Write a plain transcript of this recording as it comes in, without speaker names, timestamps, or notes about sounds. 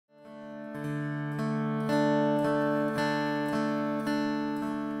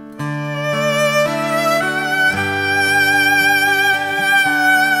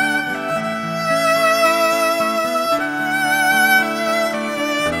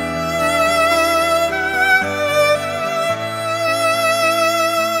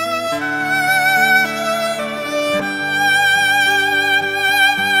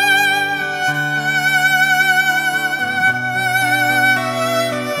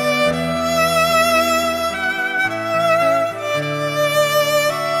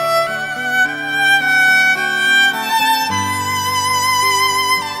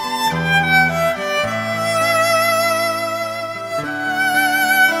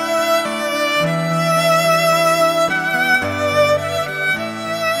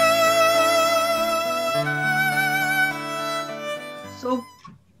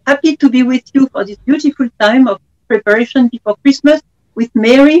happy to be with you for this beautiful time of preparation before Christmas with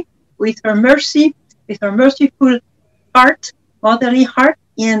Mary, with her mercy, with her merciful heart, motherly heart,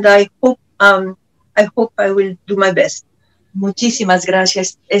 and I hope I will do my best. Muchísimas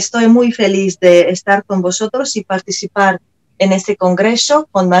gracias. Estoy muy feliz de estar con vosotros y participar en este congreso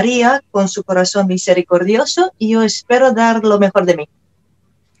con María, con su corazón misericordioso, y yo espero dar lo mejor de mí.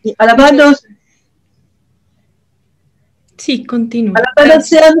 Y alabados. Sí, continúa. Alabados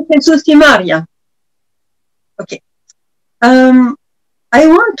sean Jesús y María. Okay. I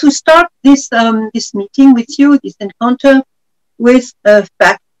want to start this meeting with you, this encounter, with a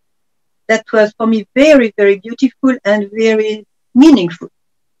fact that was for me very, very beautiful and very meaningful.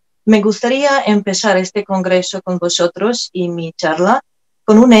 Me gustaría empezar este congreso con vosotros y mi charla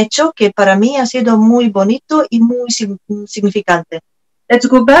con un hecho que para mí ha sido muy bonito y muy significante. Let's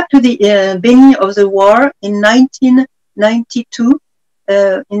go back to the beginning of the war in 1992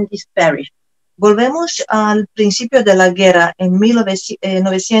 in this parish. Volvemos al principio de la guerra en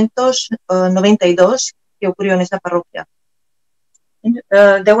 1992 que ocurrió en esta parroquia.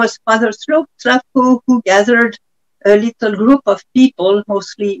 There was Father Slavko who gathered a little group of people,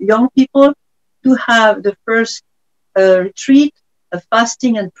 mostly young people, to have the first retreat, a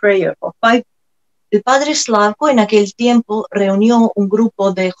fasting and prayer for 5 days. El padre Slavko en aquel tiempo reunió un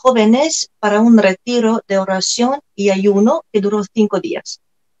grupo de jóvenes para un retiro de oración y ayuno que duró 5 días.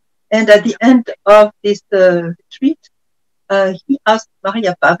 And at the end of this retreat, he asked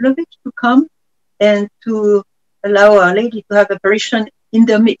Maria Pavlovich to come and to allow Our Lady to have apparition in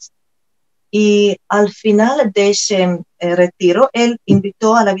their midst. Y al final de ese retiro, él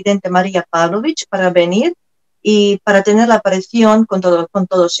invitó a la vidente María Pavlovich para venir y para tener la aparición con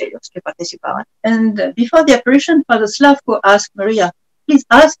todos ellos que participaban. And before the apparition, Father Slavko asked Maria, please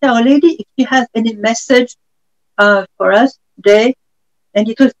ask Our Lady if she has any message for us today. And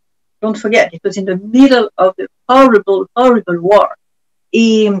it was, don't forget, it was in the middle of the horrible, horrible war.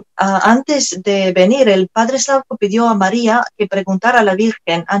 Y antes de venir, el padre Slavko pidió a María que preguntara a la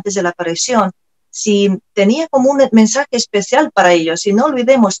Virgen antes de la aparición si tenía como un mensaje especial para ellos. Y no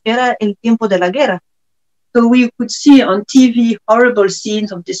olvidemos que era el tiempo de la guerra. So we could see on TV horrible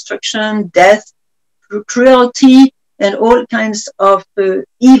scenes of destruction, death, cruelty, and all kinds of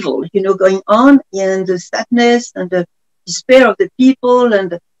evil, going on, and the sadness and the despair of the people.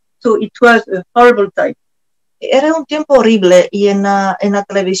 And so it was a horrible time. Era un tiempo horrible y en la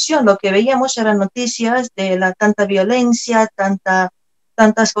televisión lo que veíamos eran noticias de la tanta violencia,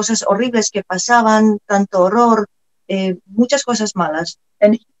 tantas cosas horribles que pasaban, tanto horror, muchas cosas malas.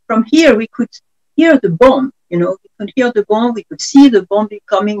 And from here we could hear the bomb, we could hear the bomb, we could see the bomb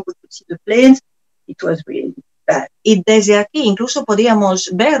coming, we could see the planes. It was really bad. Y desde aquí incluso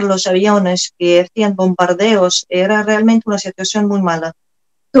podíamos ver los aviones que hacían bombardeos. Era realmente una situación muy mala.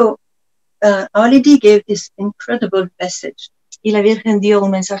 So Our Lady gave this incredible message. Y la Virgen dio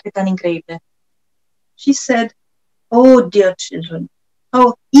un mensaje tan increíble. She said, oh, dear children,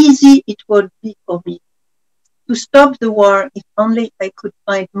 how easy it would be for me to stop the war if only I could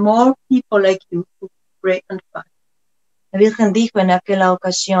find more people like you who pray and fight. La Virgen dijo en aquella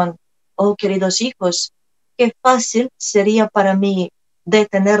ocasión, oh, queridos hijos, qué fácil sería para mí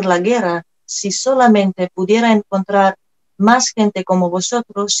detener la guerra si solamente pudiera encontrar más gente como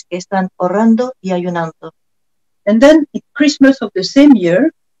vosotros que están orando y ayunando. And then at Christmas of the same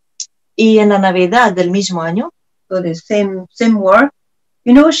year, y en la Navidad del mismo año, so the same war,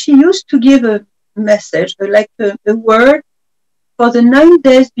 she used to give a message, like a word for the 9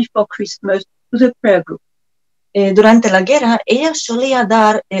 days before Christmas to the prayer group. Durante la guerra, ella solía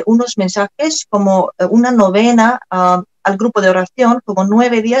dar unos mensajes como una novena al grupo de oración, como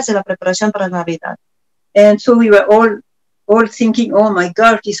 9 días de la preparación para la Navidad. And so we were all thinking, oh my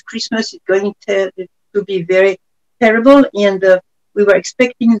God, this Christmas is going to be very terrible. And we were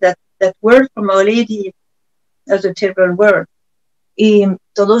expecting that word from Our Lady as a terrible word. Y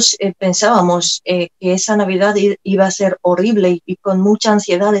todos pensábamos que esa Navidad iba a ser horrible y con mucha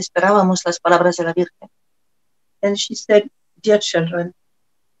ansiedad esperábamos las palabras de la Virgen. And she said, dear children,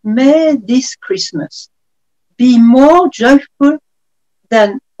 may this Christmas be more joyful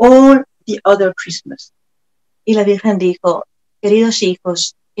than all the other Christmas. Y la Virgen dijo, queridos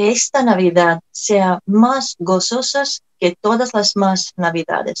hijos, que esta Navidad sea más gozosas que todas las más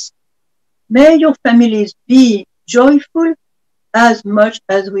Navidades. May your families be joyful as much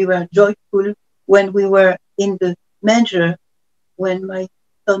as we were joyful when we were in the manger when my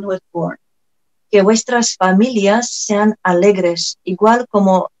son was born. Que vuestras familias sean alegres, igual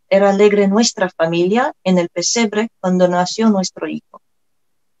como era alegre nuestra familia en el pesebre cuando nació nuestro hijo.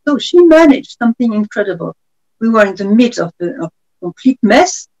 So she managed something incredible. We were in the midst of the complete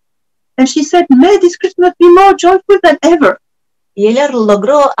mess, And she said, may this Christmas be more joyful than ever. Y ella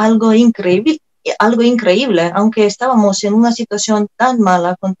logró algo increíble, aunque estábamos en una situación tan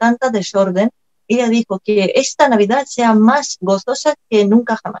mala, con tanta desorden. Ella dijo que esta Navidad sea más gozosa que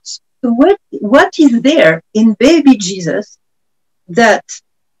nunca jamás. So what is there in baby Jesus that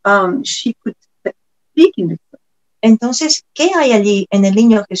she could speak in this way? Entonces, ¿qué hay allí en el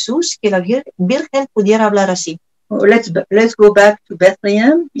niño Jesús que la Virgen pudiera hablar así? Oh, let's go back to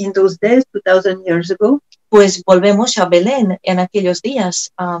Bethlehem in those days, 2,000 years ago. Pues volvemos a Belén en aquellos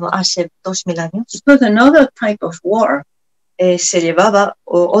días, hace 2000 años. It was another type of war. Se llevaba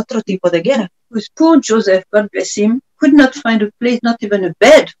otro tipo de guerra. Because poor Joseph, God bless him, could not find a place, not even a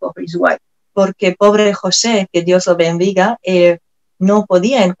bed for his wife. Porque pobre José, que Dios lo bendiga, no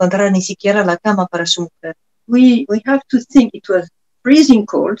podía encontrar ni siquiera la cama para su mujer. We have to think it was freezing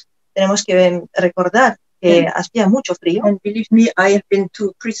cold. Tenemos que recordar que hacía mucho frío. And believe me, I have been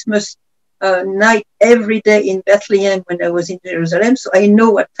to Christmas night every day in Bethlehem when I was in Jerusalem, so I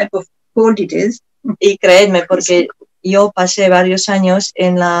know what type of cold it is. Y creedme, porque yo pasé varios años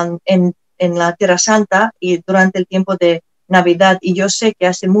en la Tierra Santa y durante el tiempo de Navidad, y yo sé que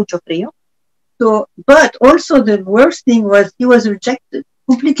hace mucho frío. So, but also the worst thing was he was rejected,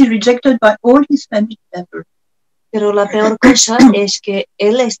 completely rejected by all his family members. Pero la peor cosa es que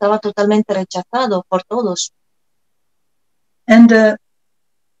él estaba totalmente rechazado por todos. And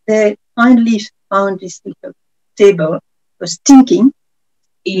they finally found this little table, was stinking,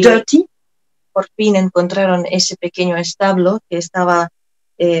 dirty. Por fin encontraron ese pequeño establo que estaba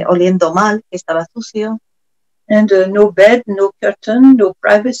oliendo mal, que estaba sucio. And no bed, no curtain, no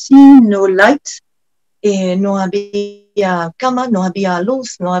privacy, no light. No había cama, no había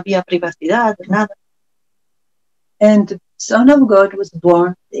luz, no había privacidad, nada. And the Son of God was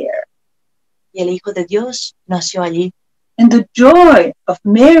born there. Y el Hijo de Dios nació allí. And the joy of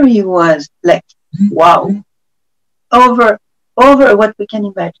Mary was like, wow, over what we can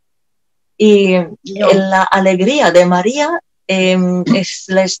imagine. Y la alegría de María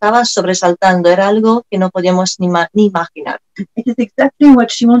le estaba sobresaltando. Era algo que no podíamos ni imaginar. It is exactly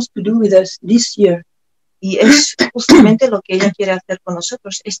what she wants to do with us this year. Y es justamente lo que ella quiere hacer con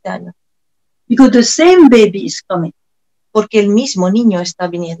nosotros este año. Because the same baby is coming. Porque el mismo niño está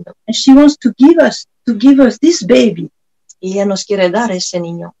viniendo. And she wants to give us this baby. Y ella nos quiere dar ese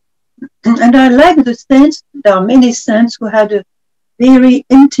niño. And I like the saints. There are many saints who had a very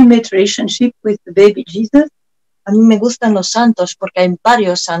intimate relationship with the baby Jesus. A mí me gustan los santos porque hay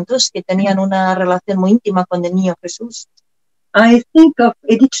varios santos que tenían una relación muy íntima con el niño Jesús. I think of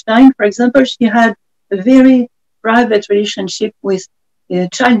Edith Stein, for example. She had a very private relationship with the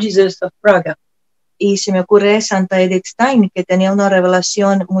child Jesus of Praga. Y se me ocurre Santa Edith Stein, que tenía una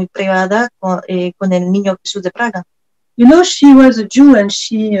relación muy privada con el niño Jesús de Praga. You know, she was a Jew and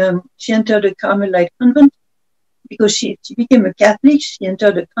she entered a Carmelite convent because she became a Catholic. She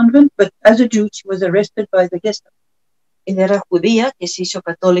entered a convent, but as a Jew, she was arrested by the Gestapo. Ella era judía, que se hizo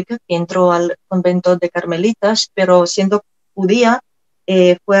católica, que entró al convento de carmelitas, pero siendo judía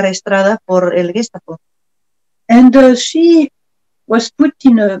fue arrestada por el Gestapo. And she was put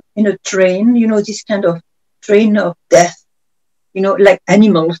in a train, you know, this kind of train of death, you know, like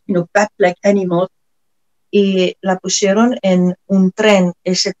animals, you know, packed like animals. Y la pusieron en un tren,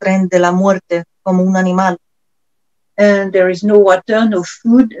 ese tren de la muerte, como un animal. And there is no water, no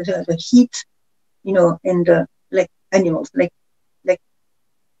food, the heat, you know, and like animals, like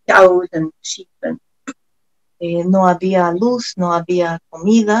cows and sheep. And no había luz, no había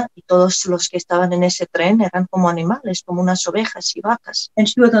comida, y todos los que estaban en ese tren eran como animales, como unas ovejas y vacas. And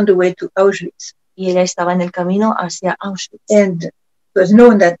she was on the way to Auschwitz. Y ella estaba en el camino hacia Auschwitz. And it was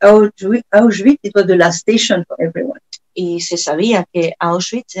known that Auschwitz, it was the last station for everyone. Y se sabía que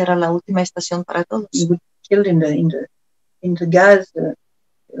Auschwitz era la última estación para todos. You would be killed in the gas.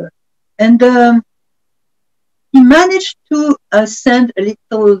 And he managed to send a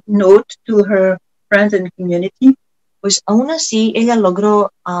little note to her friends and community. Pues aún así ella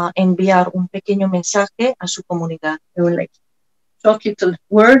logró enviar un pequeño mensaje a su comunidad. They were like short little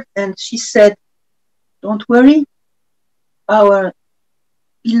words, and she said, "Don't worry, our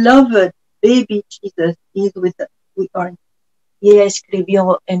beloved baby Jesus is with us. We are." Y ella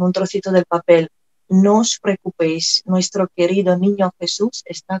escribió en un trocito del papel: "No os preocupéis, nuestro querido niño Jesús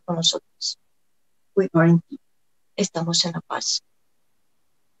está con nosotros. We are in peace." Estamos en la paz.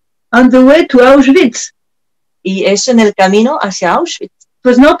 On the way to Auschwitz. Y eso en el camino hacia Auschwitz. It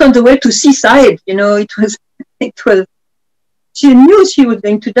was not on the way to seaside, you know, it was, she knew she was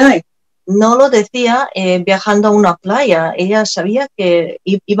going to die. No lo decía viajando a una playa, ella sabía que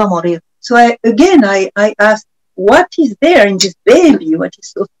iba a morir. So I asked, what is there in this baby? What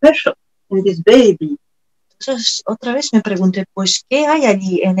is so special? in this baby? Entonces, otra vez me pregunté, pues, ¿qué hay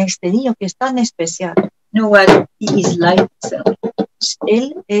allí en este niño que es tan especial? You know what? He is life itself.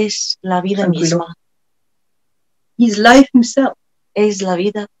 Él es la vida Tranquilo. misma, He's life himself. es la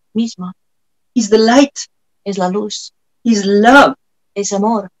vida misma, He's the light. es la luz, He's love. es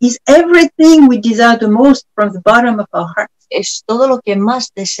amor, He's everything we desire the most from the bottom of our heart. es todo lo que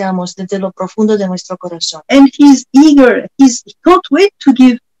más deseamos desde lo profundo de nuestro corazón. And he's eager. He can't wait to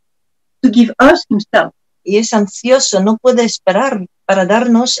give us himself. Y es ansioso, no puede esperar para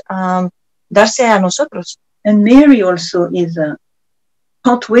darse a nosotros. And Mary also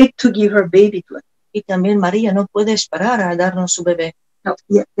can't wait to give her baby to us. Y también María no puede esperar a darnos su bebé. Now,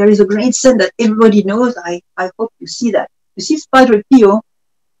 yeah, there is a great sin that everybody knows. I hope you see that. You see, Padre Pio.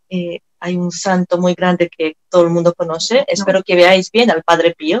 Hay un santo muy grande que todo el mundo conoce. Espero que veáis bien al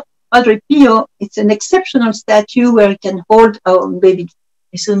Padre Pío. Padre Pio, it's an exceptional statue where he can hold our baby.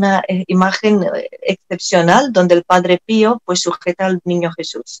 Es una imagen excepcional donde el Padre Pío pues sujeta al niño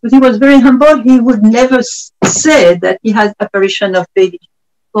Jesús. But he was very humble. He would never say that he has apparition of baby.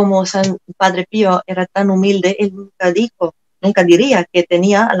 Como San Padre Pío era tan humilde, él nunca diría que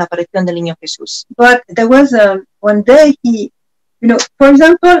tenía la aparición del niño Jesús. But there was one day he, for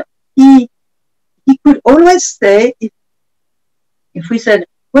example, he could always say if we said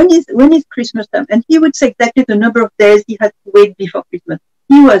when is Christmas time, and he would say exactly the number of days he had to wait before Christmas.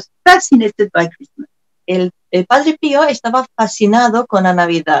 He was fascinated by Christmas. El Padre Pío estaba fascinado con la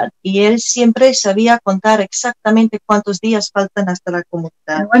Navidad y él siempre sabía contar exactamente cuántos días faltan hasta la comunidad.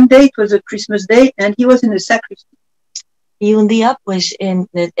 And one day it was a Christmas day, and he was in the sacristy. Y un día, pues en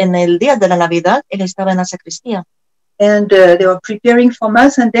el día de la Navidad, él estaba en la sacristía. And they were preparing for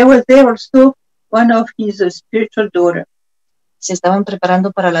Mass, and there was there also one of his spiritual daughters. Se estaban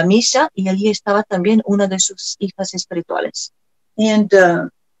preparando para la misa y allí estaba también una de sus hijas espirituales. And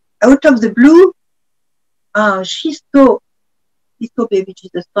out of the blue, she saw baby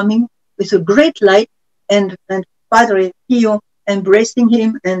Jesus coming with a great light, and Padre Pio embracing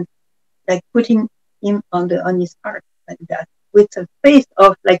him and like putting him on his heart like that, with a face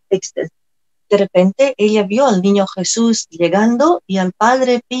of like ecstasy. De repente ella vio al niño Jesús llegando y al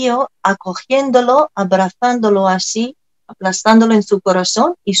Padre Pío acogiéndolo, abrazándolo así, aplastándolo en su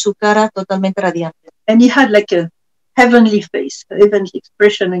corazón y su cara totalmente radiante. And he had like a heavenly face, a heavenly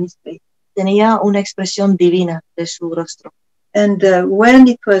expression on his face. Tenía una expresión divina de su rostro. And when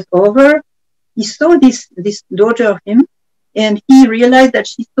it was over, he saw this daughter of him, and he realized that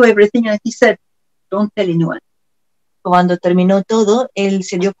she saw everything, and he said, "Don't tell anyone." Cuando terminó todo, él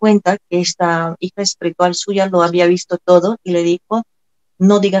se dio cuenta que esta hija espiritual suya lo había visto todo y le dijo,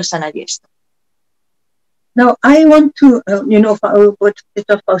 no digas a nadie esto. Now, I want to, about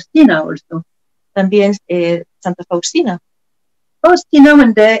Sister Faustina also. También Santa Faustina. Faustina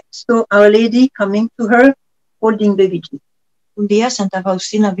one day saw Our Lady coming to her holding baby Jesus. Un día Santa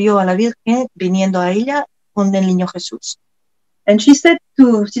Faustina vio a la Virgen viniendo a ella con el niño Jesús. And she said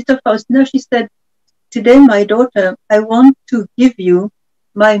to Sister Faustina, she said, "Today, my daughter, I want to give you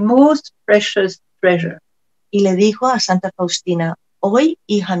my most precious treasure." Y le dijo a Santa Faustina, hoy,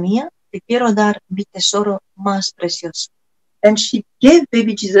 hija mía, te quiero dar mi tesoro más precioso. And she gave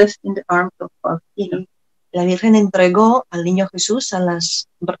baby Jesus in the arms of Faustina. La Virgen entregó al niño Jesús a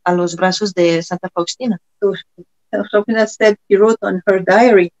los brazos de Santa Faustina. So Faustina said she wrote on her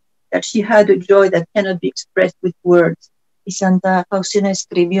diary that she had a joy that cannot be expressed with words. Y Santa Faustina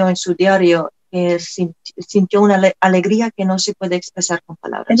escribió en su diario que sintió una alegría que no se puede expresar con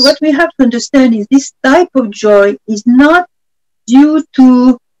palabras. And what we have to understand is this type of joy is not due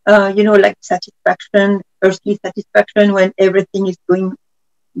to, like satisfaction, earthly satisfaction when everything is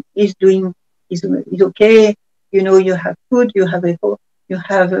okay. You have food, you have a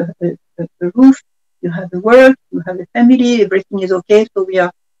roof, you have a work, you have a family, everything is okay. So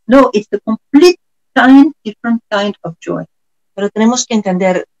it's a complete different kind of joy. Pero tenemos que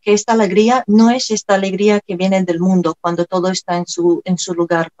entender que esta alegría no es esta alegría que viene del mundo, cuando todo está en su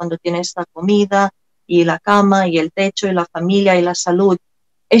lugar, cuando tienes la comida y la cama y el techo y la familia y la salud.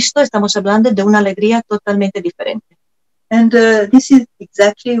 Esto estamos hablando de una alegría totalmente diferente. And this is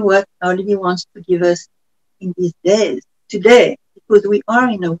exactly what Our Lady wants to give us in these days, today, because we are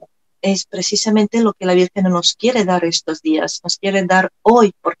in a war. Es precisamente lo que la Virgen nos quiere dar estos días, nos quiere dar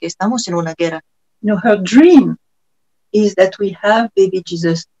hoy, porque estamos en una guerra. Her dream is that we have baby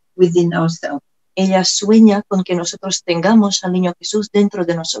Jesus within ourselves. Ella sueña con que nosotros tengamos al niño Jesús dentro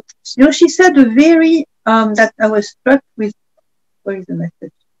de nosotros. She said a very, that I was struck with, where is the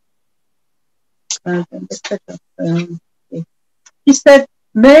message? She said,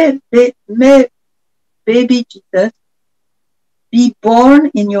 may baby Jesus be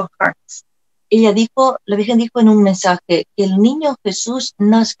born in your hearts. Ella dijo, la Virgen dijo en un mensaje, que el niño Jesús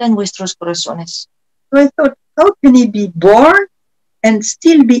nazca en vuestros corazones. So I thought, how can he be born and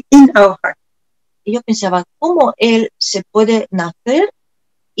still be in our heart? Y yo pensaba, ¿cómo él se puede nacer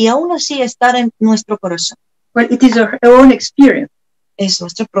y aún así estar en nuestro corazón? Well, it is her own experience, Es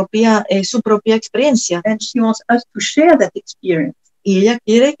su propia experiencia. and she wants us to share that experience, Y ella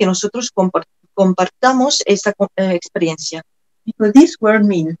quiere que nosotros compartamos esa experiencia. because this word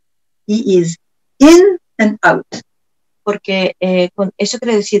means he is in and out. Porque con eso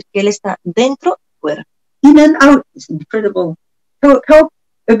quiere decir que él está dentro y fuera. In and out is incredible. How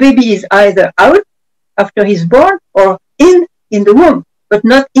a baby is either out after he's born or in the womb, but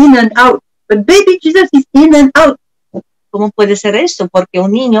not in and out. But baby Jesus is in and out. ¿Cómo puede ser eso? Porque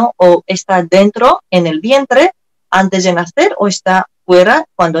un niño o está dentro en el vientre antes de nacer o está fuera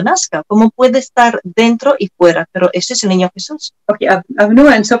cuando nazca. ¿Cómo puede estar dentro y fuera? Pero eso es el niño Jesús. Okay, I've no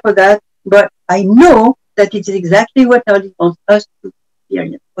answer for that, but I know that it is exactly what God wants us to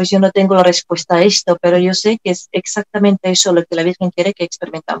experience. Pues yo no tengo la respuesta a esto, pero yo sé que es exactamente eso lo que la Virgen quiere que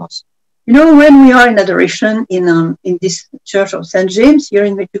experimentamos. You know, when we are in adoration in this church of St. James here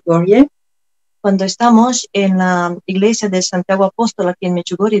in Medjugorje, Cuando estamos en la iglesia de Santiago Apóstol aquí en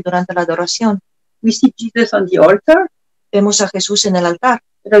Medjugorje durante la adoración, we see Jesus on the altar, vemos a Jesús en el altar,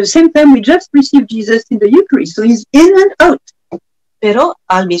 but at the same time we just receive Jesus in the Eucharist, so he's in and out. pero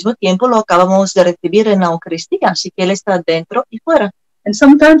al mismo tiempo lo acabamos de recibir en la Eucaristía, así que Él está dentro y fuera. And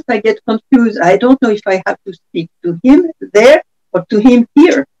sometimes I get confused. I don't know if I have to speak to him there or to him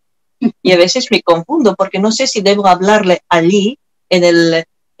here. Y a veces me confundo porque no sé si debo hablarle allí en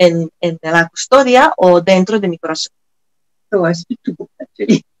la custodia o dentro de mi corazón. So I speak to both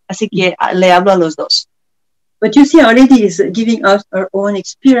actually. Así que le hablo a los dos. But you see, Our Lady is giving us her own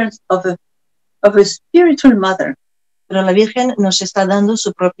experience of a spiritual mother. Pero la Virgen nos está dando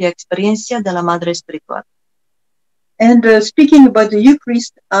su propia experiencia de la Madre Espiritual. And speaking about the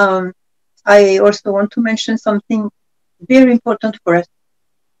Eucharist, I also want to mention something very important for us.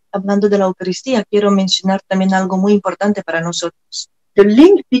 Hablando de la Eucaristía, quiero mencionar también algo muy importante para nosotros. The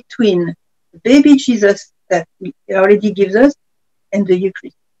link between the baby Jesus that Our Lady gives us and the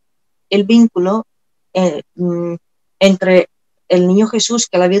Eucharist. El vínculo entre el niño Jesús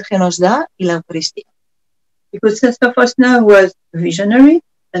que la Virgen nos da y la Eucaristía. Because Sister Faustina was a visionary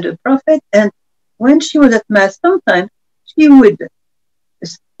and a prophet, and when she was at Mass, sometimes she would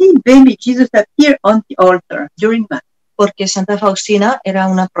see baby Jesus appear on the altar during Mass. Porque Santa Faustina era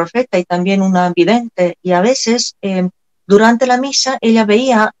una profeta y también una vidente, y a veces durante la misa ella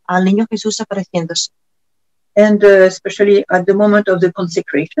veía al niño Jesús apareciéndose. And especially at the moment of the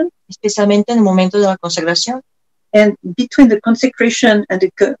consecration. Especialmente en el momento de la consagración. And between the consecration and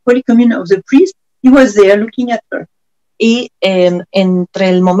the Holy Communion of the priest, he was there looking at her. Y entre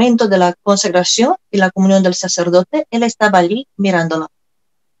el momento de la consagración y la comunión del sacerdote, él estaba allí mirándola.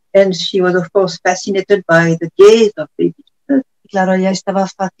 And she was, of course, fascinated by the gaze of baby Jesus. Y claro, ella estaba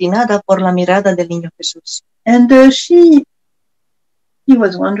fascinada por la mirada del niño Jesús. And she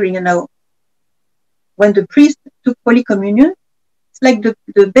was wondering, when the priest took Holy Communion, it's like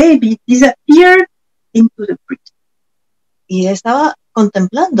the baby disappeared into the priest. Y estaba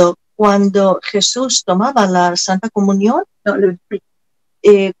contemplando cuando Jesús tomaba la Santa Comunión, No, the priest.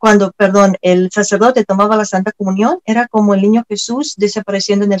 cuando el sacerdote tomaba la Santa Comunión, era como el niño Jesús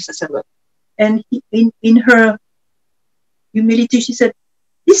desapareciendo en el sacerdote. And in her humility, she said,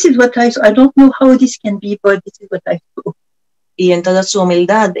 this is what I saw. I don't know how this can be, but this is what I saw. Y en toda su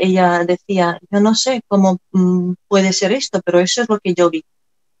humildad, ella decía, yo no sé cómo puede ser esto, pero eso es lo que yo vi.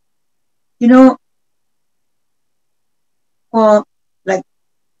 For like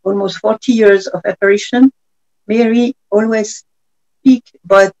almost 40 years of apparition, Mary always speaks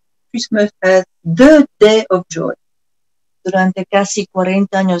about Christmas as the day of joy. Durante casi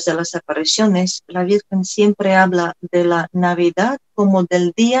 40 años de las apariciones, la Virgen siempre habla de la Navidad como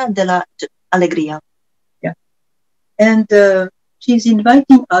del día de la alegría. Yeah. And she's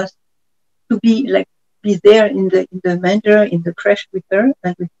inviting us to be there in the manger, in the creche with her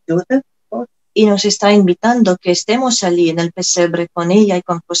and with Joseph. Y nos está invitando que estemos allí en el pesebre con ella y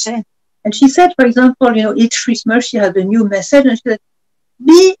con José. And she said, for example, each Christmas she had a new message, and she said,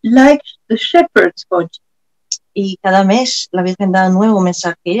 be like the shepherds for Jesus. Y cada mes la Virgen da un nuevo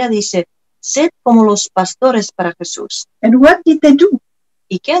mensaje. Ella dice, sed como los pastores para Jesús. And what did they do?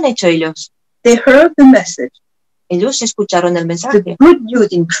 ¿Y qué han hecho ellos? They heard the message. Ellos escucharon el mensaje. The good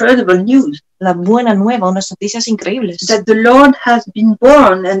news, incredible news. La buena nueva, unas noticias increíbles. That the Lord has been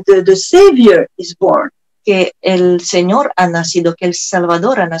born and the Savior is born. Que el Señor ha nacido, que el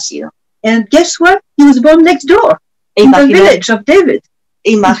Salvador ha nacido. And guess what? He was born next door. in the village of David.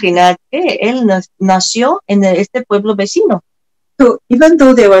 Imaginar que él nació en este pueblo vecino. So even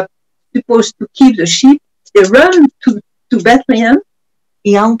though they were supposed to keep the sheep, they ran to Bethlehem.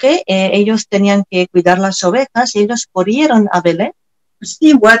 Y aunque ellos tenían que cuidar las ovejas, ellos corrieron a Belén To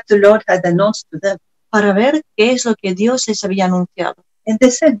see what the Lord had announced to them. para ver qué es lo que Dios les había anunciado. And they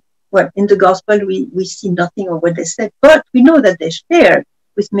said, well, in the gospel, we see nothing of what they said, but we know that they shared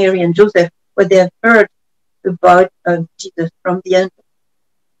with Mary and Joseph what they had heard about Jesus from the angel.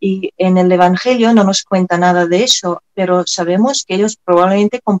 Y en el Evangelio no nos cuenta nada de eso, pero sabemos que ellos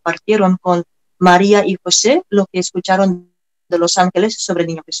probablemente compartieron con María y José lo que escucharon de los ángeles sobre el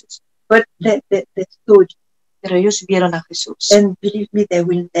niño Jesús. But they saw, Pero ellos vieron a Jesús. and believe me, they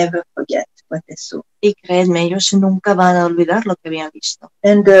will never forget what they saw. Y créanme, ellos nunca van a olvidar lo que habían visto.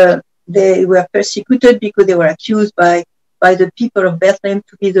 And they were persecuted because they were accused by the people of Bethlehem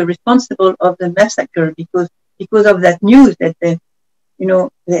to be the responsible of the massacre because of that news that they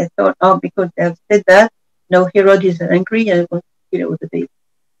thought, oh, because they have said that, now Herod is angry and wants to kill the baby.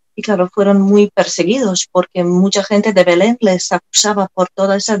 Y claro, fueron muy perseguidos porque mucha gente de Belén les acusaba por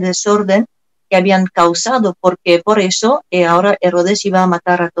toda esa desorden que habían causado, porque por eso ahora Herodes iba a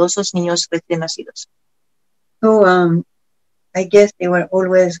matar a todos los niños recién nacidos. So I guess they were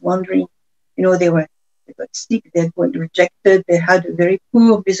always wondering, they got sick, they were rejected, they had a very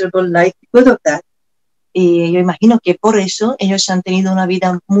poor, miserable life because of that. Y yo imagino que por eso ellos han tenido una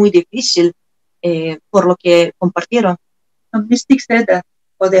vida muy difícil por lo que compartieron. Some mystics said that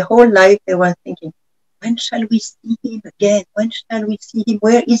for their whole life they were thinking, when shall we see him again? When shall we see him?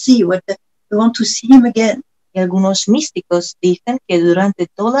 Where is he? We want to see him again. Y algunos místicos dicen que durante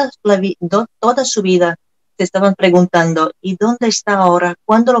toda su vida se estaban preguntando, ¿y dónde está ahora?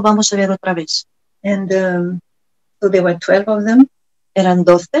 ¿Cuándo lo vamos a ver otra vez? And so there were 12 of them. Eran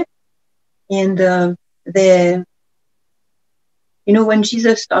 12. And when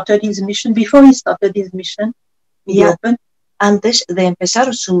Jesus started his mission, before he started his mission, he opened. Antes de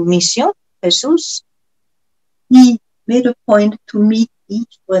empezar su misión, Jesús, he made a point to meet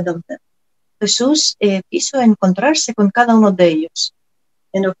each one of them. Jesús quiso encontrarse con cada uno de ellos.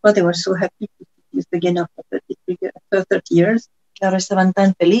 And of course, they were so happy to see us again after 30 years. Claro, estaban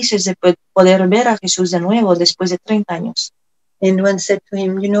tan felices de poder ver a Jesús de nuevo después de 30 años. And one said to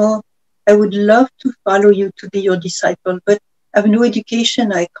him, I would love to follow you to be your disciple, but I have no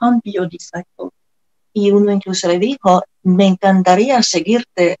education, I can't be your disciple. Y uno incluso le dijo, me encantaría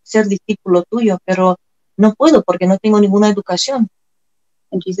seguirte, ser discípulo tuyo, pero no puedo porque no tengo ninguna educación.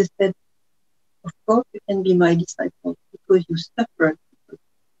 And Jesus said, of course you can be my disciple because you suffered.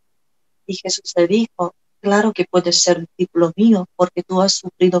 Y Jesús le dijo, claro que puedes ser discípulo mío porque tú has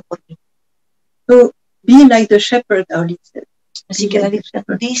sufrido por mí. So be like the shepherd, our Lord said. Así que la Biblia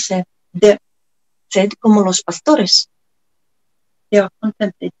dice, sed como los pastores. They are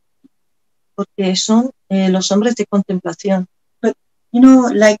contemplative. Porque son los hombres de contemplación. But,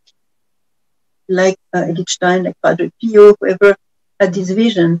 like Edith Stein, like Padre Pio, whoever had this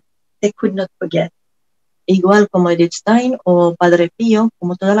vision, they could not forget. Igual como Edith Stein o Padre Pío,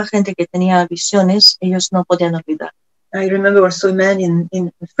 como toda la gente que tenía visiones, ellos no podían olvidar. I remember also a man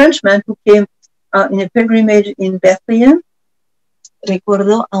a Frenchman who came in a pilgrimage in Bethlehem.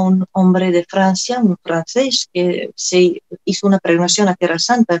 Recuerdo a un hombre de Francia, un francés, que se hizo una peregrinación a Tierra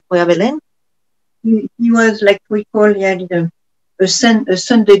Santa, fue a Belén. He was like we call a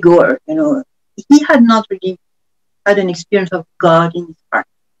Sunday goer, He had not really had an experience of God in his heart.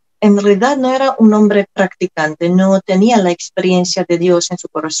 En realidad no era un hombre practicante, no tenía la experiencia de Dios en su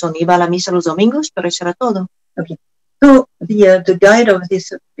corazón. Iba a la misa los domingos, pero eso era todo. Okay. So the guide of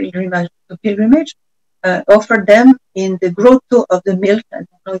this pilgrimage offered them in the grotto of the milk, and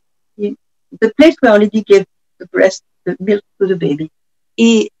the place where Our Lady gave the milk to the baby.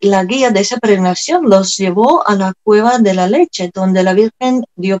 Y la guía de esa peregrinación los llevó a la cueva de la leche, donde la Virgen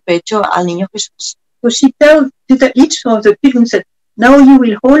dio pecho al niño Jesús. So she told each of the pilgrims that now you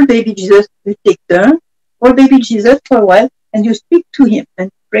will hold baby Jesus, you take turn, hold baby Jesus for a while, and you speak to him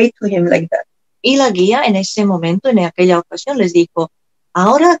and pray to him like that. Y la guía en ese momento, en aquella ocasión, les dijo,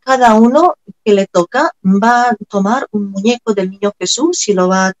 ahora cada uno que le toca va a tomar un muñeco del niño Jesús y lo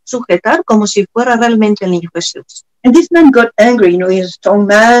va a sujetar como si fuera realmente el niño Jesús. And this man got angry, he's a strong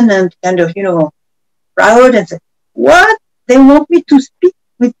man and kind of, proud, and said, what? They want me to speak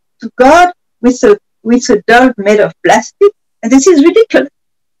to God with a doll made of plastic? And this is ridiculous.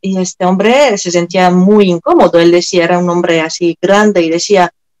 Y este hombre se sentía muy incómodo. Él decía, era un hombre así grande y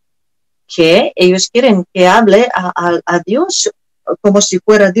decía que ellos quieren que hable a Dios como si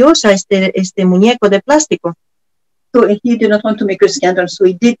fuera Dios a este muñeco de plástico. So he did not want to make a scandal, so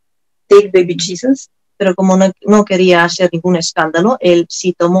he did take baby Jesus. Pero como no quería hacer ningún escándalo, él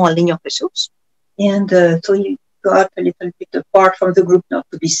sí tomó al niño Jesús. And so he got a little bit apart from the group not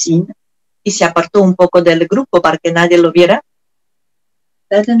to be seen. Y se apartó un poco del grupo para que nadie lo viera.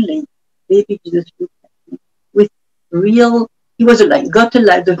 Suddenly, baby Jesus looked at me with real, he was alive, got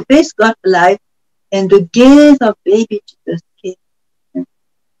alive, the face got alive, and the gaze of baby Jesus came.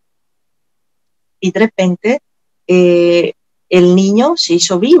 Y de repente el niño se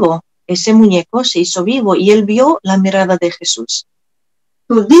hizo vivo, ese muñeco se hizo vivo y él vio la mirada de Jesús.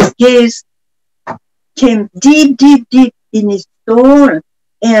 So this gaze came deep, deep, deep in his soul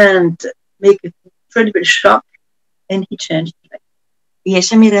and make an incredible shock, and he changed his life. Y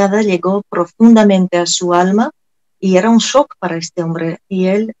esa mirada llegó profundamente a su alma y era un shock para este hombre y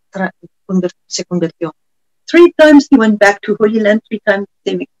él se convirtió. 3 times he went back to Holy Land, 3 times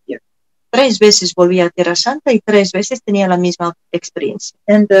same experience. 3 veces volvía a Tierra Santa y 3 veces tenía la misma experiencia.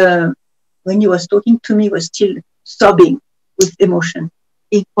 And when he was talking to me, he was still sobbing with emotion.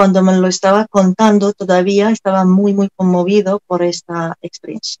 Y cuando me lo estaba contando, todavía estaba muy, muy conmovido por esta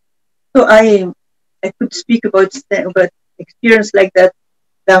experiencia. So I could speak about experience like that.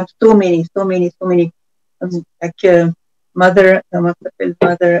 There are so many. Like Mother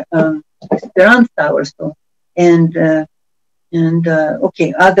Esperanza also, and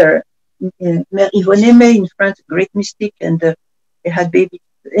okay, other Yvonne in France, great mystic, and they had babies.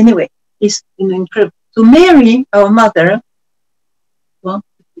 Anyway, it's incredible. So Mary, our mother, wants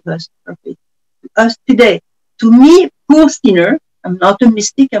to give us perfect. Us today, to me, poor sinner, I'm not a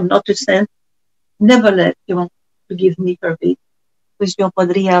mystic, I'm not a saint. Nevertheless, she wants to give me her baby. Pues yo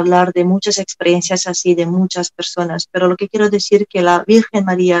podría hablar de muchas experiencias así de muchas personas, pero lo que quiero decir es que la Virgen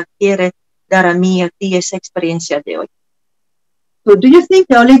María quiere dar a mí y a ti esa experiencia de hoy. So do you think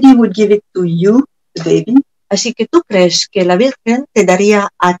Our Lady would give it to you, the baby? Así que tú crees que la Virgen te daría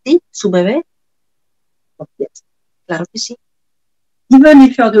a ti su bebé? Oh, yes. Claro que sí. Even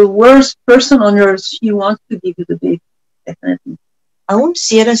if you're the worst person on earth, she wants to give you the baby, definitely. Aún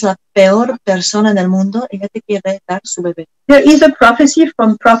si eres la peor persona en el mundo, ella te quiere dar su bebé. There is a prophecy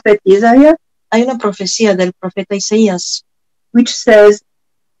from Prophet Isaiah. Hay una profecía del profeta Isaías which says,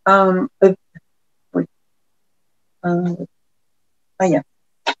 a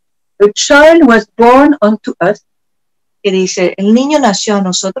child was born unto us, que dice, el niño nació a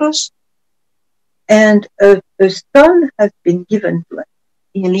nosotros and a son has been given to us.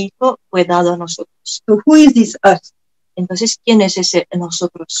 y el hijo fue dado a nosotros. So who is this us? Entonces, ¿quién es ese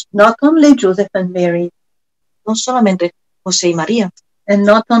nosotros? Not only Joseph and Mary, no solamente José y María, and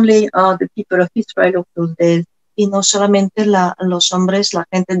not only the people of Israel of those days, y no solamente los hombres, la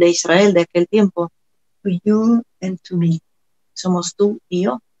gente de Israel de aquel tiempo, to you and to me. Somos tú y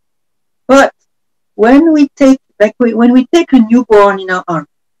yo. But when we take a newborn in our arms,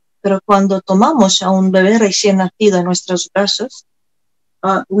 pero cuando tomamos a un bebé recién nacido en nuestros brazos,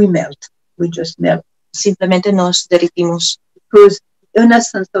 we melt. We just melt. Simplemente nos derretimos. Because the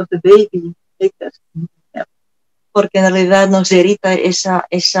innocence of the baby makes us melt. Porque en realidad nos derrita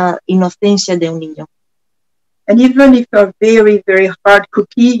esa inocencia de un niño. And even if you're very, very hard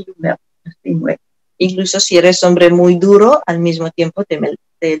cookie, you melt the same way. Incluso si eres hombre muy duro, al mismo tiempo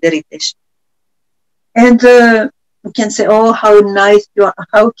te derrites. And you can say, oh, how nice you are,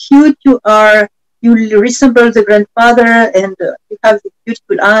 how cute you are. You resemble the grandfather, and you have the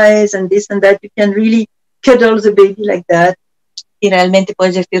beautiful eyes and this and that. You can really cuddle the baby like that. Y realmente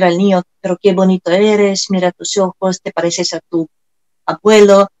puedes decir al niño, pero qué bonito eres, mira tus ojos, te pareces a tu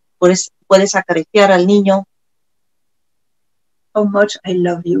abuelo, puedes acariciar al niño. How much I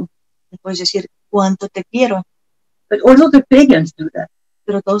love you. Y puedes decir, cuánto te quiero. But also the pagans do that.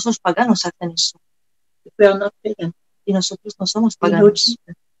 Pero todos los paganos hacen eso. But we are not pagans. Y nosotros no somos We know paganos.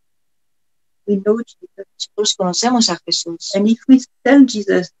 Jesus. We know Jesus. Nosotros conocemos a Jesús. And if we tell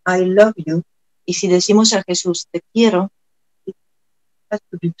Jesus, I love you, Y si decimos a Jesús, te quiero, it has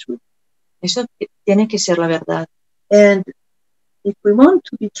to be true. eso tiene que ser la verdad. And if we want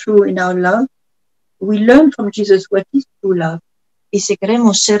to be true in our love, we learn from Jesus what is true love. Y si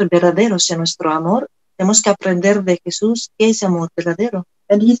queremos ser verdaderos en nuestro amor, tenemos que aprender de Jesús qué es amor verdadero.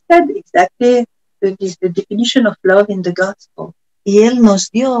 And he said exactly the definition of love in the gospel. Y Él nos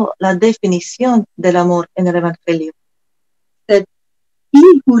dio la definición del amor en el Evangelio.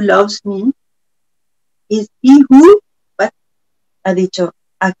 He who loves me is he who, what? Ha dicho,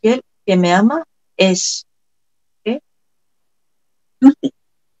 aquel que me ama es, ¿qué? Two things.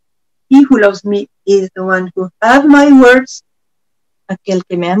 He who loves me is the one who have my words. Aquel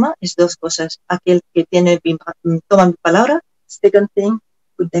que me ama es dos cosas. Aquel que toma mi palabra. Second thing,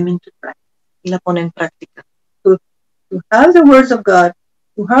 put them into practice. Y la pone en práctica. To have the words of God,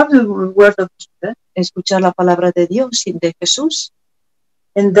 to have the word of Jesus escuchar la palabra de Dios y de Jesús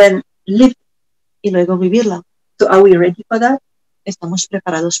and then live. y luego vivirla. So are we ready for that? ¿Estamos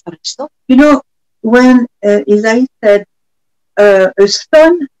preparados para esto? You know, when Isaiah said, a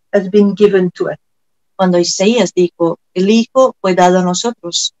son has been given to us, Cuando Isaías dijo, el Hijo fue dado a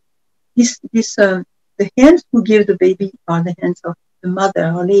nosotros, the hands who give the baby are the hands of the mother,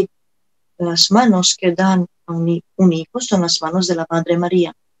 Our Lady. las manos que dan a un hijo son las manos de la Madre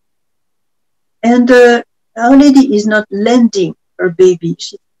María. And Our Lady is not lending her baby,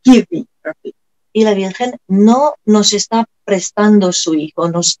 she's giving her baby. Y la Virgen no nos está prestando su hijo,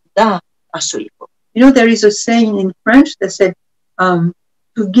 nos da a su hijo. You know, there is a saying in French that said,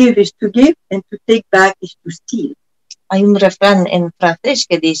 to give is to give and to take back is to steal. Hay un refrán en francés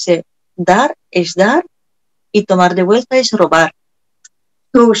que dice, dar es dar y tomar de vuelta es robar.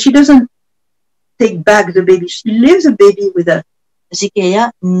 So she doesn't take back the baby, she leaves the baby with us. Así que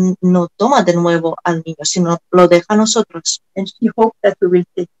ella no toma de nuevo al niño, sino lo deja a nosotros. And she hopes that we will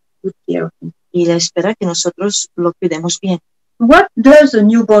take good care of him. Y ella espera que nosotros lo cuidemos bien. What does a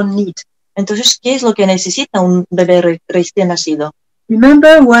newborn need? Entonces, ¿qué es lo que necesita un bebé recién nacido?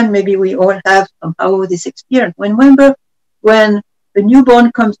 Remember when maybe we all have somehow this experience. Remember when the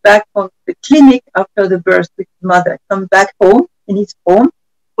newborn comes back from the clinic after the birth with his mother, comes back home in his home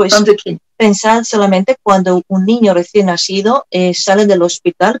Pues from the clinic. pensad solamente cuando un niño recién nacido sale del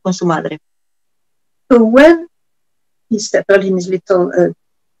hospital con su madre. So when he's settled in his little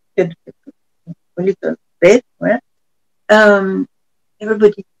bed,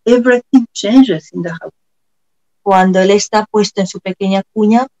 everything changes in the house. Cuando él está puesto en su pequeña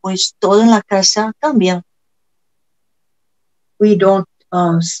cuña, pues todo en la casa cambia. We don't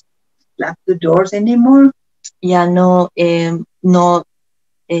slap the doors anymore. Ya no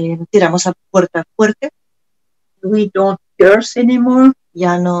tiramos a puerta fuerte, We don't curse anymore.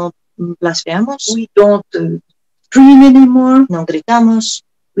 ya no blasfeamos, We don't scream anymore. no gritamos,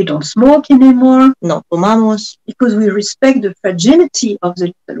 We don't smoke anymore no fumamos, because we respect the fragility of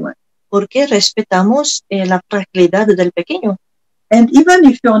the little one. porque respetamos la fragilidad del pequeño. And even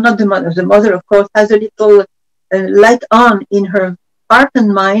if you're not the mother, of course, has a little light on in her heart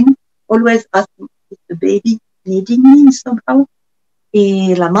and mind, always asking, is the baby needing me somehow?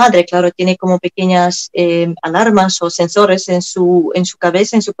 Y la madre, claro, tiene como pequeñas alarmas o sensores en su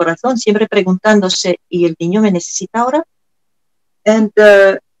cabeza, en su corazón, siempre preguntándose, ¿y el niño me necesita ahora? And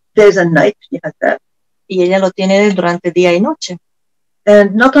there's a night, she has that. Y ella lo tiene durante día y noche.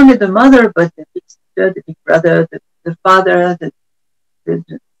 And not only the mother, but the big sister, the big brother, the father, the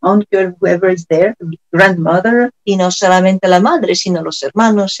uncle, whoever is there, the grandmother. Y no solamente la madre, sino los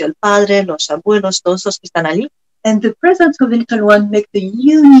hermanos, el padre, los abuelos, todos los que están allí. And the presence of the little one makes the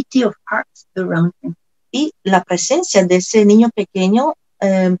unity of hearts around him. Y la presencia de ese niño pequeño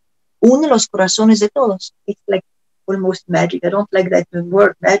une los corazones de todos. It's like almost magic. I don't like that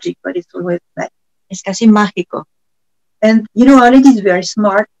word magic, but it's always magic. Es casi mágico. And you know, Our Lady is very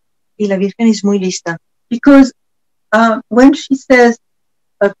smart Y la Virgen es muy lista. because when she says,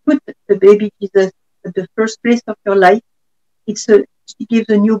 put the baby Jesus at the first place of your life, she gives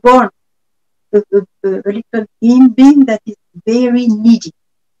a newborn, a little being that is very needy.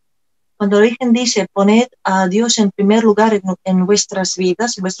 Cuando la Virgen dice, poned a Dios en primer lugar en vuestras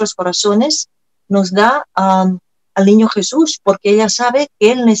vidas, en vuestros corazones, nos da al niño Jesús, porque ella sabe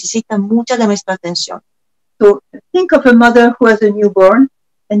que Él necesita mucha de nuestra atención. So think of a mother who has a newborn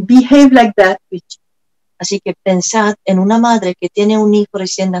and behave like that with you. Así que pensad en una madre que tiene un hijo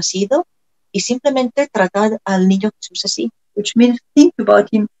recién nacido y simplemente tratad al niño Jesús así. Which means think about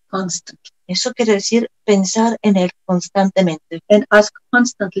him constantly Eso quiere decir pensar en Él constantemente and ask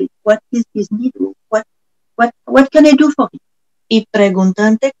constantly, what is his need? What can I do for him? y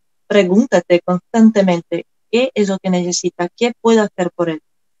pregúntate constantemente qué es lo que necesita, qué puedo hacer por Él.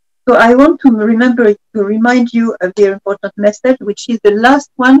 So I want to remind you a very important message, which is the last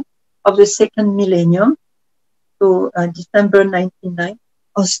one of the second millennium. So December 1999.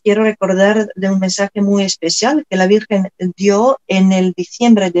 Os quiero recordar de un mensaje muy especial que la Virgen dio en el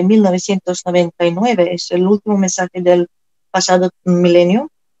diciembre de 1999. Es el último mensaje del pasado milenio.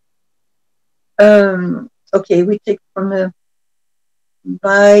 Okay, we take from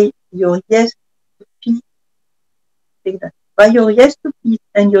by your yes to peace. Take that. By your yes to peace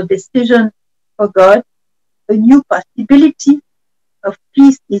and your decision for God, a new possibility of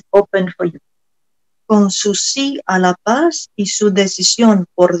peace is open for you. Con su sí a la paz y su decisión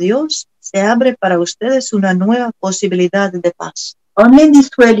por Dios, se abre para ustedes una nueva posibilidad de paz. Only this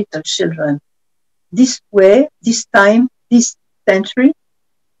way, little children, this way, this time, this century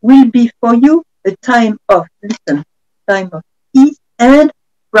will be for you a time of, listen, time of peace and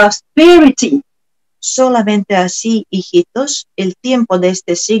prosperity. Solamente así, hijitos, el tiempo de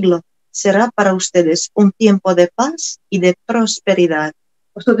este siglo será para ustedes un tiempo de paz y de prosperidad.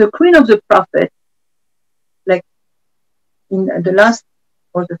 So the queen of the prophet, like in the last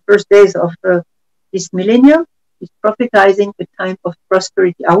or the first days of this millennium, is prophetizing the time of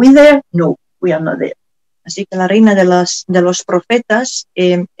prosperity. Are we there? No, we are not there. Así que la reina de los profetas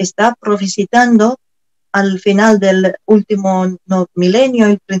está profetizando al final del último milenio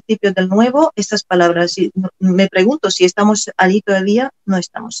y el principio del nuevo estas palabras. Y me pregunto si estamos allí todavía. No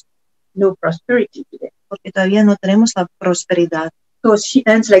estamos. No prosperity today. Porque todavía no tenemos la prosperidad. So she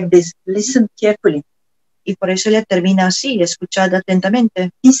ends like this. Listen carefully. Y por eso ella termina así. Escuchad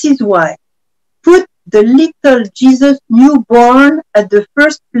atentamente. This is why. Put the little Jesus newborn at the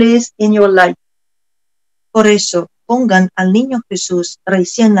first place in your life. Por eso, pongan al niño Jesús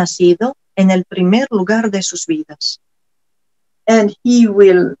recién nacido en el primer lugar de sus vidas. And he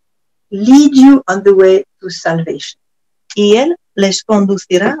will lead you on the way to salvation. Y él les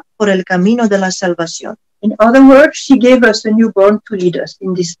conducirá por el camino de la salvación. In other words, she gave us a newborn to lead us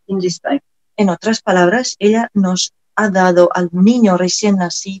in this time. En otras palabras, ella nos ha dado al niño recién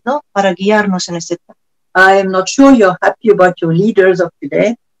nacido para guiarnos en este tiempo. I am not sure you're happy about your leaders of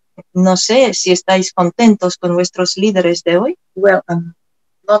today. No sé si estáis contentos con vuestros líderes de hoy. Well, I'm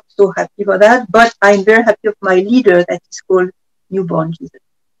not so happy about that, but I'm very happy of my leader that is called Newborn Jesus.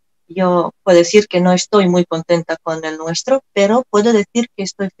 Yo puedo decir que no estoy muy contenta con el nuestro, pero puedo decir que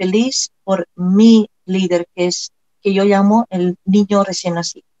estoy feliz por mi líder, que yo llamo el niño recién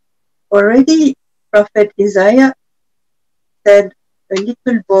nacido. Already, Prophet Isaiah said, a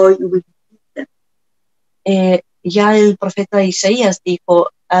little boy will lead them. Ya el profeta Isaías dijo,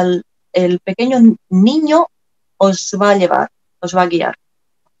 el pequeño niño os va a llevar, os va a guiar.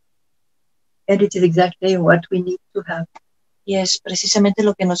 And it is exactly what we need to have. Y es precisamente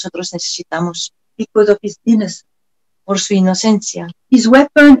lo que nosotros necesitamos. Because of his innocence. Por su inocencia. His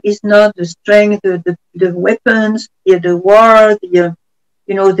weapon is not the strength, the weapons, the war, the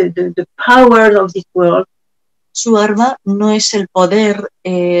power of this world. Su arma no es el poder,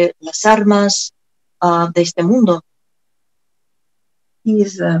 las armas de este mundo.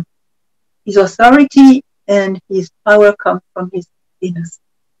 His authority and his power come from his innocence.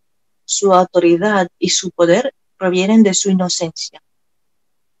 Su autoridad y su poder provienen de su inocencia,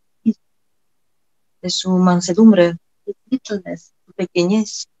 de su mansedumbre, his littleness, su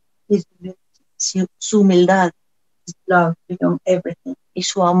pequeñez, su humildad, his love beyond everything, y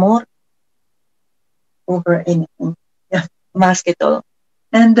su amor over anything. Yeah. Más que todo.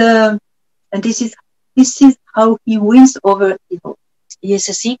 And this is how he wins over evil. Y es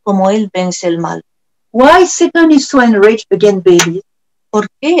así como él vence el mal. Why Satan is so enraged against babies? ¿Por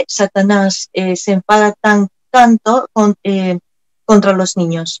qué Satanás se enfada tanto contra los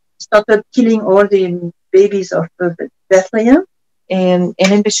niños? Started killing all the babies of Bethlehem. Él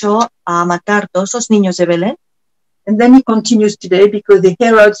empezó a matar todos los niños de Belén. And then he continues today because the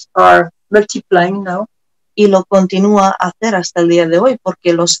Herods are multiplying now. Y lo continúa a hacer hasta el día de hoy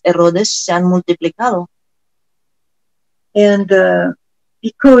porque los Herodes se han multiplicado. And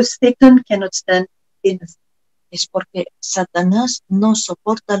because Satan cannot stand innocence. Es porque Satanás no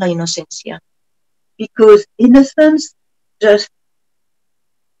soporta la inocencia. Because innocence just,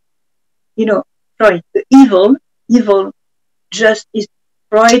 the evil just is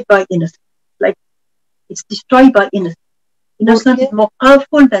destroyed by innocence. Like, it's destroyed by innocence. Innocence is more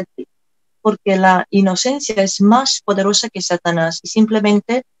powerful than sin. Porque la inocencia es más poderosa que Satanás y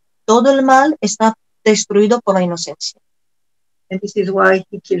simplemente todo el mal está destruido por la inocencia. And this is why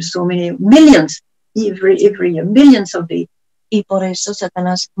he kills so many millions every year, millions of days. Y por eso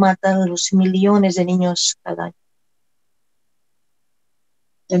Satanás mata a los millones de niños cada año.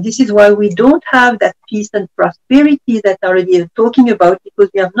 And this is why we don't have that peace and prosperity that already talking about, because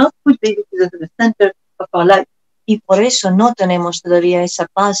we have not put baby Jesus at the center of our life. Y por eso no tenemos todavía esa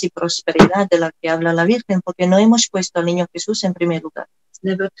paz y prosperidad de la que habla la Virgen, porque no hemos puesto al niño Jesús en primer lugar. It's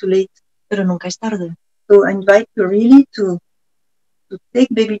never too late. Pero nunca es tarde. So I invite you really to take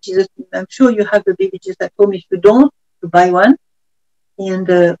baby Jesus. I'm sure you have the baby Jesus at home. If you don't, to buy one and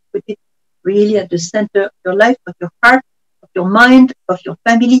put it really at the center of your life, of your heart, of your mind, of your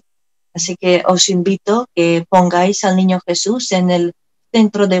family. Así que os invito que pongáis al niño Jesús en el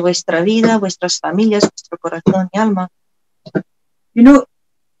centro de vuestra vida, vuestras familias, vuestro corazón y alma.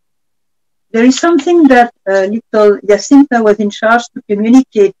 There is something that little Jacinta was in charge to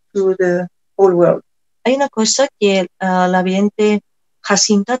communicate to the whole world. Hay una cosa que la vidente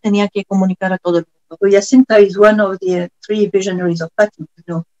Jacinta tenía que comunicar a todo el mundo. So Jacinta is one of the 3 visionaries of Fatima.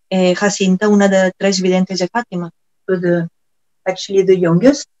 Jacinta, una de 3 videntes de Fátima. So actually the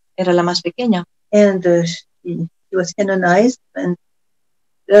youngest, era la más pequeña. and she was canonized, and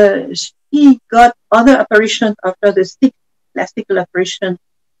she got other apparitions after the sixth classical apparition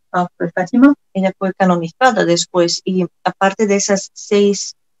of Fatima. Ella fue canonizada después y aparte de esas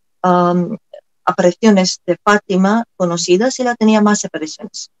 6 apariciones de Fátima conocidas, ella tenía más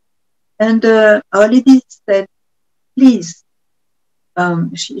apariciones. And Our Lady said, please,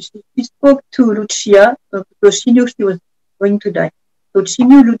 she spoke to Lucia because she knew she was going to die. So she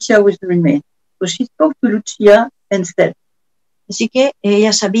knew Lucia would remain. So she spoke to Lucia and said, Así que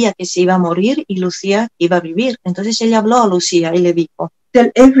ella sabía que se iba a morir y Lucía iba a vivir. Entonces ella habló a Lucía y le dijo, tell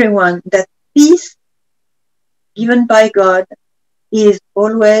everyone that peace given by God is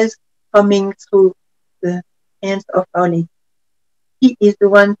always coming through the hands of Our Lady. He is the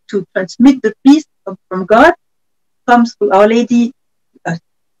one to transmit the peace from God, comes through Our Lady.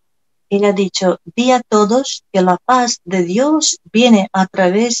 Él ha dicho, di a todos que la paz de Dios viene a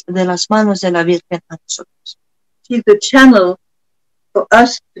través de las manos de la Virgen a nosotros. She is the channel for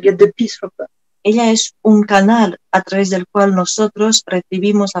us to get the peace from God. Ella es un canal a través del cual nosotros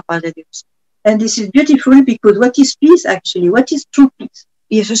recibimos la paz de Dios. And this is beautiful because what is peace actually? What is true peace?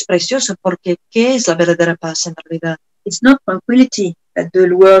 Y eso es precioso porque ¿qué es la verdadera paz en realidad? It's not tranquility that the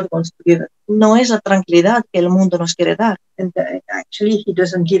world wants to give us. No es la tranquilidad que el mundo nos quiere dar. And actually, he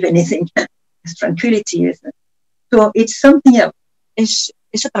doesn't give anything. It's tranquility, isn't it? So it's something else. Es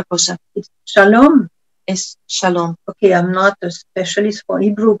otra cosa. It's shalom. Es shalom. Okay, I'm not a specialist for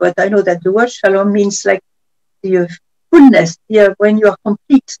Hebrew, but I know that the word shalom means like the fullness, when you are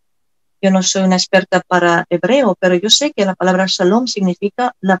complete. Yo no soy una experta para hebreo, pero yo sé que la palabra shalom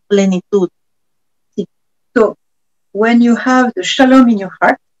significa la plenitud. So when you have the shalom in your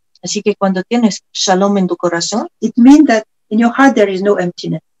heart, así que cuando tienes shalom en tu corazón, it means that in your heart there is no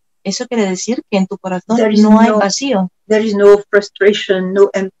emptiness. Eso quiere decir que en tu corazón no hay vacío. There is no frustration,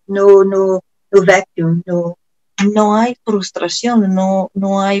 no vacuum, no hay frustración,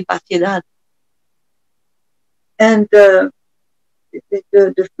 no hay vaciedad. And the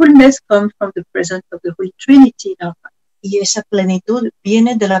fullness comes from the presence of the Holy Trinity in our heart. Y esa plenitud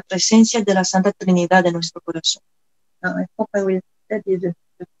viene de la presencia de la Santa Trinidad en nuestro corazón. I hope I will study the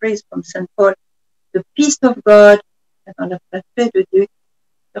phrase from St. Paul, the peace of God, the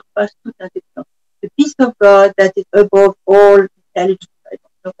peace of God that is above all intelligence, I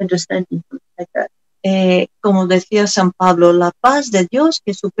don't know, understanding, like that. Como decía San Pablo, la paz de Dios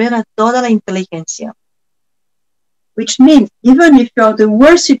que supera toda la inteligencia. Which means, even if you are the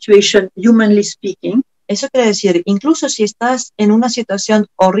worst situation, humanly speaking, eso quiere decir, incluso si estás en una situación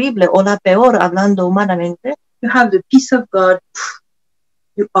horrible o la peor hablando humanamente, you have the peace of God,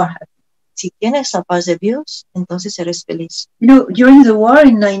 you are happy. Si tienes la paz de Dios, entonces eres feliz. You know, during the war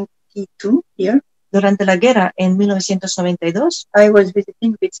in 92 here, durante la guerra en 1992, I was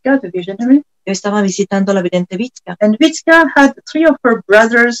visiting Vitska, the visionary. Yo estaba visitando la vidente Vitska. And Vitska had 3 of her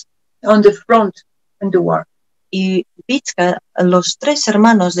brothers on the front in the war. Y Vitska, los 3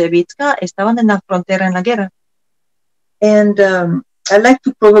 hermanos de Vitska estaban en la frontera en la guerra. And I like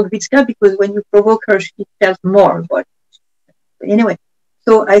to provoke Vitska because when you provoke her, she tells more. But anyway,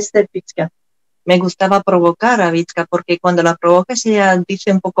 so I said Vitska. Me gustaba provocar a Vitska porque cuando la provocas ella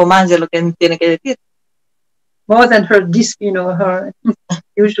dice un poco más de lo que tiene que decir. More than her her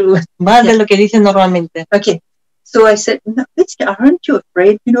usual. Más de lo que dice normalmente. Okay, so I said, no, Vitska, aren't you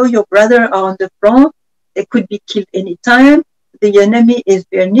afraid? You know, your brother are on the front. They could be killed anytime. The enemy is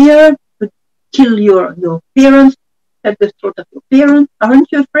very near. Could kill your parents. At the throat of your parents. Aren't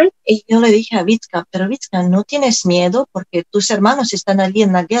you afraid? Y yo le dije a Vitska, pero Vitska, ¿no tienes miedo? Porque tus hermanos están allí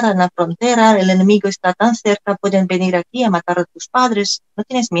en la guerra, en la frontera, el enemigo está tan cerca, pueden venir aquí a matar a tus padres. ¿No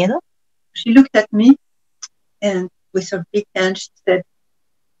tienes miedo? She looked at me and with her big hand she said,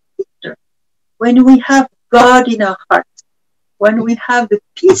 Sister, when we have God in our hearts, when we have the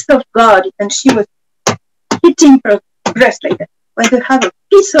peace of God, and she was hitting her breast like that, when you have a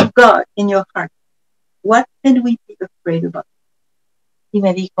peace of God in your heart, what can we be afraid about? Y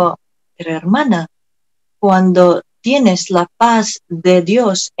me dijo, pero hermana, cuando tienes la paz de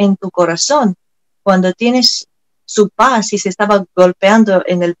Dios en tu corazón, cuando tienes su paz y se estaba golpeando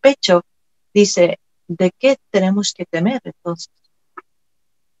en el pecho, dice, ¿de qué tenemos que temer entonces?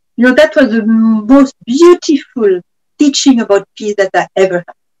 You know, that was the most beautiful teaching about peace that I ever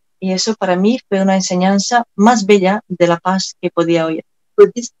had. Y eso para mí fue una enseñanza más bella de la paz que podía oír.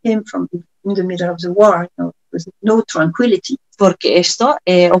 But this came from in the middle of the war, there was no tranquility. Porque esto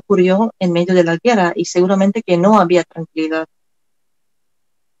ocurrió en medio de la guerra y seguramente que no había tranquilidad.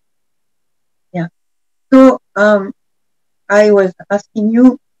 Yeah. So I was asking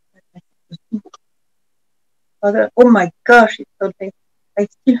you, Father, oh my gosh, it's so late. I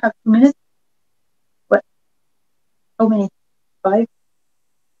still have 2 minutes. What? How many? 5?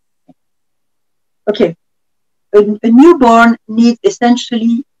 Okay. A newborn needs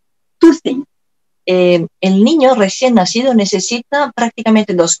essentially 2 things. El niño recién nacido necesita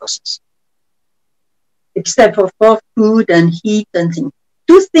prácticamente 2 cosas. Except for food and heat and things.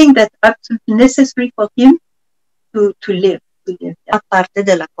 2 things that are absolutely necessary for him to live. Yeah. Aparte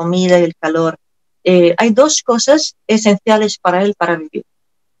de la comida y el calor, hay 2 cosas esenciales para él para vivir.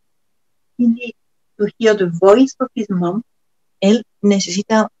 He needs to hear the voice of his mom. Él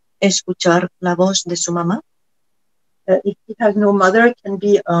necesita escuchar la voz de su mamá. If he has no mother, it can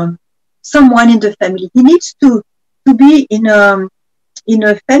be someone in the family. He needs to be in a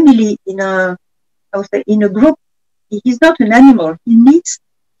family, in a group. He's not an animal. He needs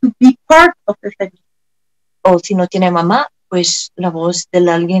to be part of the family. O si no tiene mamá, pues la voz de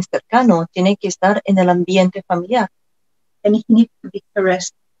alguien cercano tiene que estar en el ambiente familiar. And he needs to be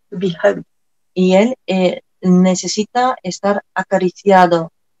caressed, to be hugged. Y él necesita estar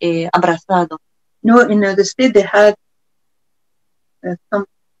acariciado, abrazado. You know, in the States, they had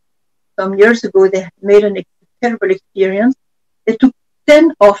some years ago, they made a terrible experience. They took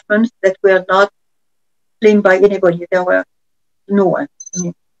 10 orphans that were not claimed by anybody. There were no one. I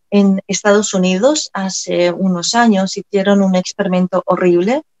mean, En Estados Unidos, hace unos años, hicieron un experimento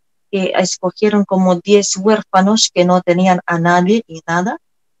horrible que escogieron como 10 huérfanos que no tenían a nadie y nada.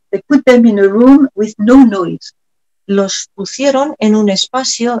 they put them in a room with no noise. Los pusieron en un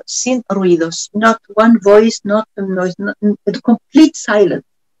espacio sin ruidos. Not one voice, not a noise, a complete silence.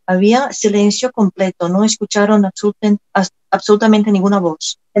 Había silencio completo, no escucharon absolutamente ninguna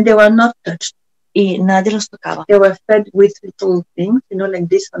voz. And they were not touched. Y nadie los tocaba. They were fed with little things, like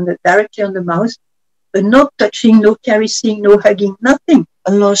this, directly on the mouth, but no touching, no caressing, no hugging, nothing.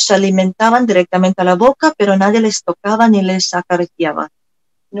 Los alimentaban directamente a la boca, pero nadie les tocaba ni les acariciaba.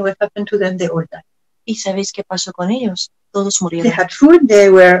 You know what happened to them? They all died. ¿Y sabéis qué pasó con ellos? Todos They murieron. had food, they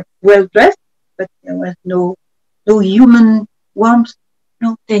were well dressed, but there was no human warmth.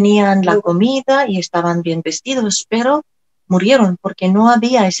 No tenían la comida y estaban bien vestidos, pero murieron porque no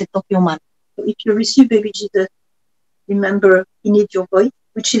había ese toque humano. So if you receive baby Jesus, remember he needs your voice,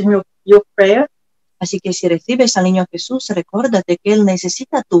 which is your prayer. Así que si recibes al niño Jesús, recuérdate que él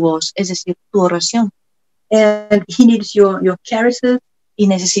necesita tu voz, es decir, tu oración. And he needs your caresses. Y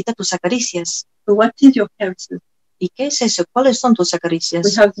necesita tus acaricias. So what is your caresses? ¿Y qué es eso? ¿Cuáles son tus We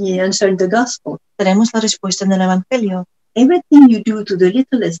acaricias? have the answer in the gospel. Tenemos la respuesta en el Evangelio. Everything you do to the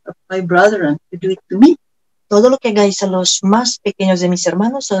littlest of my brethren, you do it to me. Todo lo que hagáis a los más pequeños de mis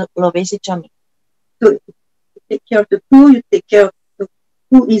hermanos, lo habéis hecho a mí. So you take care of the poor, you take care of the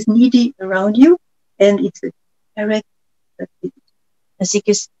who is needy around you, and it's a direct. Así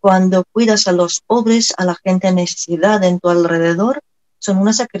que cuando cuidas a los pobres, a la gente en necesidad en tu alrededor, son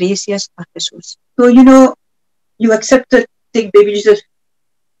unas acaricias a Jesús. So you accepted take baby Jesus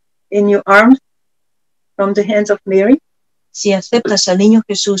in your arms from the hands of Mary. Si aceptas al niño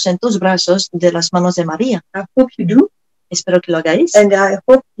Jesús en tus brazos de las manos de María, I hope you do, espero que lo hagáis. and I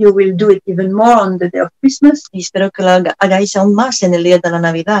hope you will do it even more on the day of Christmas. Y espero que lo hagáis aún más en el día de la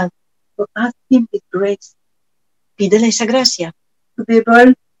Navidad. So ask Him His grace Pídele esa gracia to be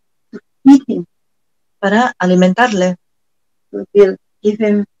able to feed Him, para alimentarle, to give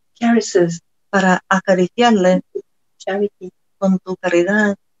Him caresses, para acariciarle charity, con tu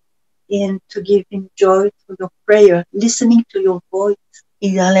caridad and to give Him joy through your prayer, listening to your voice.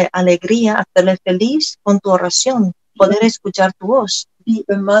 y darle alegría, hacerle feliz con tu oración, poder escuchar tu voz. Be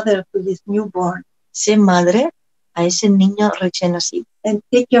a mother to this newborn Sé madre a ese niño recién nacido and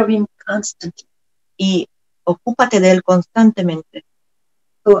take care of him constantly. y ocúpate de él constantemente.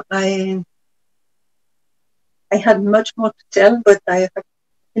 So I had much more to tell, but I have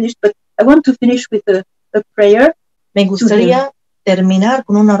finished. But I want to finish with a prayer. Me gustaría terminar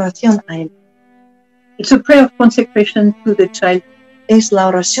con una oración a él. It's a prayer of consecration to the child. Es la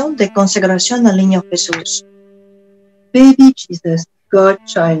oración de consagración al niño Jesús. Baby Jesus, God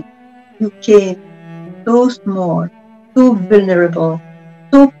child, you came so small, so vulnerable,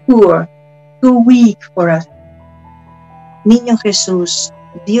 so poor, so weak for us. Niño Jesús,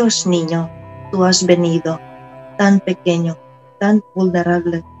 Dios niño, tú has venido, tan pequeño, tan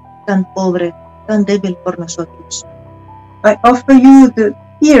vulnerable, tan pobre, tan débil por nosotros. I offer you the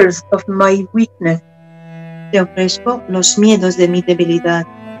fears of my weakness, Te ofrezco los miedos de mi debilidad,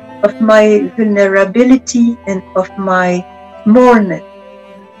 of my vulnerability, and of my smallness.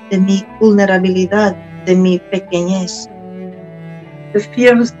 de mi vulnerabilidad, de mi pequeñez, The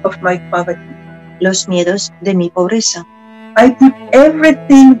fears of my poverty. los miedos de mi pobreza. I put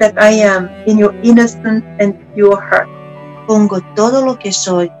everything that I am in your innocent and pure heart. Pongo todo lo que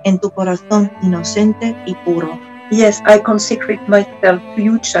soy en tu corazón inocente y puro. Yes, I consecrate myself to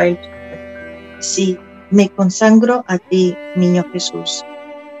you, child. Sí, me consagro a ti, niño Jesús.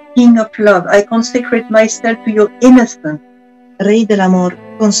 King of love, I consecrate myself to your innocence. Rey del amor,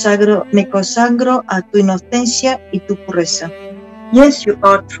 me consagro a tu inocencia y tu pureza. Yes, you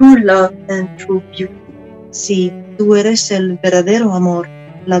are true love and true beauty. Sí, tú eres el verdadero amor,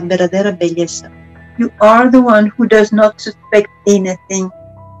 la verdadera belleza. You are the one who does not suspect anything.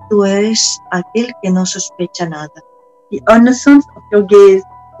 Tú eres aquel que no sospecha nada. The innocence of your gaze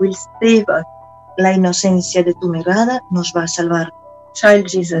will save us. La inocencia de tu mirada nos va a salvar. Child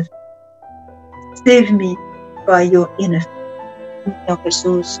Jesus, save me by your innocence. Niño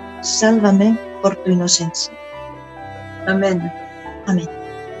Jesús, sálvame por tu inocencia. Amen. Amén.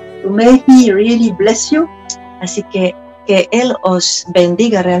 So may He really bless you. Así que Él os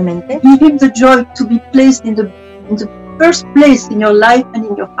bendiga realmente. Give Him the joy to be placed in the first place in your life and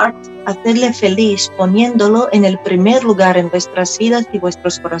in your heart. Hacerle feliz poniéndolo en el primer lugar en vuestras vidas y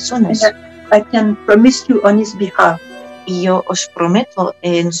vuestros corazones. And I can promise you on His behalf Y yo os prometo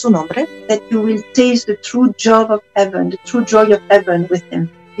en su nombre that you will taste the true joy of heaven with Him.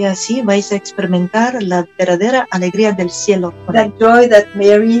 que así vais a experimentar la verdadera alegría del cielo con That Él. joy that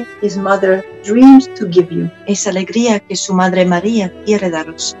Mary, His mother, dreams to give you. Esa alegría que su Madre María quiere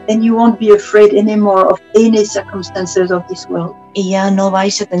daros. And you won't be afraid anymore of any circumstances of this world. Y ya no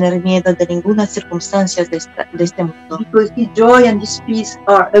vais a tener miedo de ninguna circunstancia de este mundo. Because His joy and His peace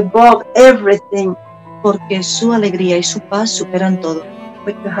are above everything. Porque su alegría y su paz superan todo.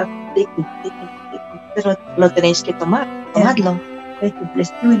 But you have to take it. Pero lo tenéis que tomar. Tomadlo. May He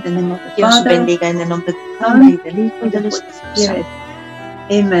bless you in the name of the Que os Father, bendiga en el nombre del Padre y del Hijo y del Espíritu Santo. Spirit.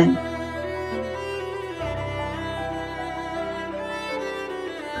 Amen.